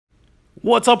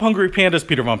What's up, Hungry Pandas?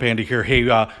 Peter Von Panda here. Hey,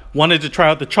 wanted to try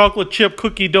out the chocolate chip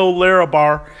cookie dough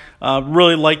LARABAR.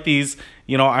 Really like these.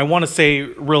 You know, I want to say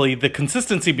really the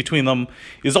consistency between them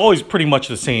is always pretty much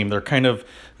the same. They're kind of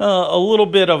a little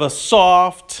bit of a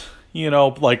soft,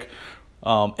 like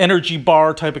energy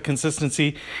bar type of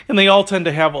consistency. And they all tend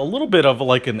to have a little bit of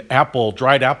like an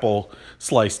dried apple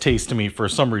slice taste to me for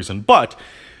some reason. But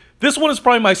this one is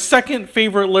probably my second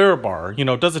favorite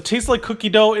LARABAR. Does it taste like cookie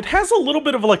dough? It has a little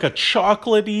bit of like a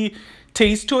chocolatey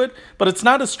taste to it, but it's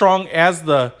not as strong as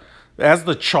the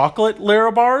chocolate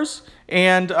LARABARs.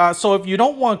 And so if you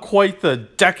don't want quite the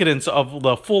decadence of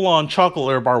the full-on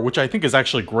chocolate LARABAR, which I think is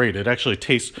actually great, it actually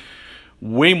tastes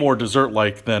way more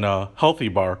dessert-like than a healthy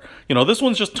bar. This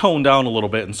one's just toned down a little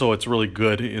bit, and so it's really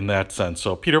good in that sense.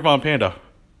 So Peter Von Panda,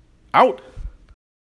 out.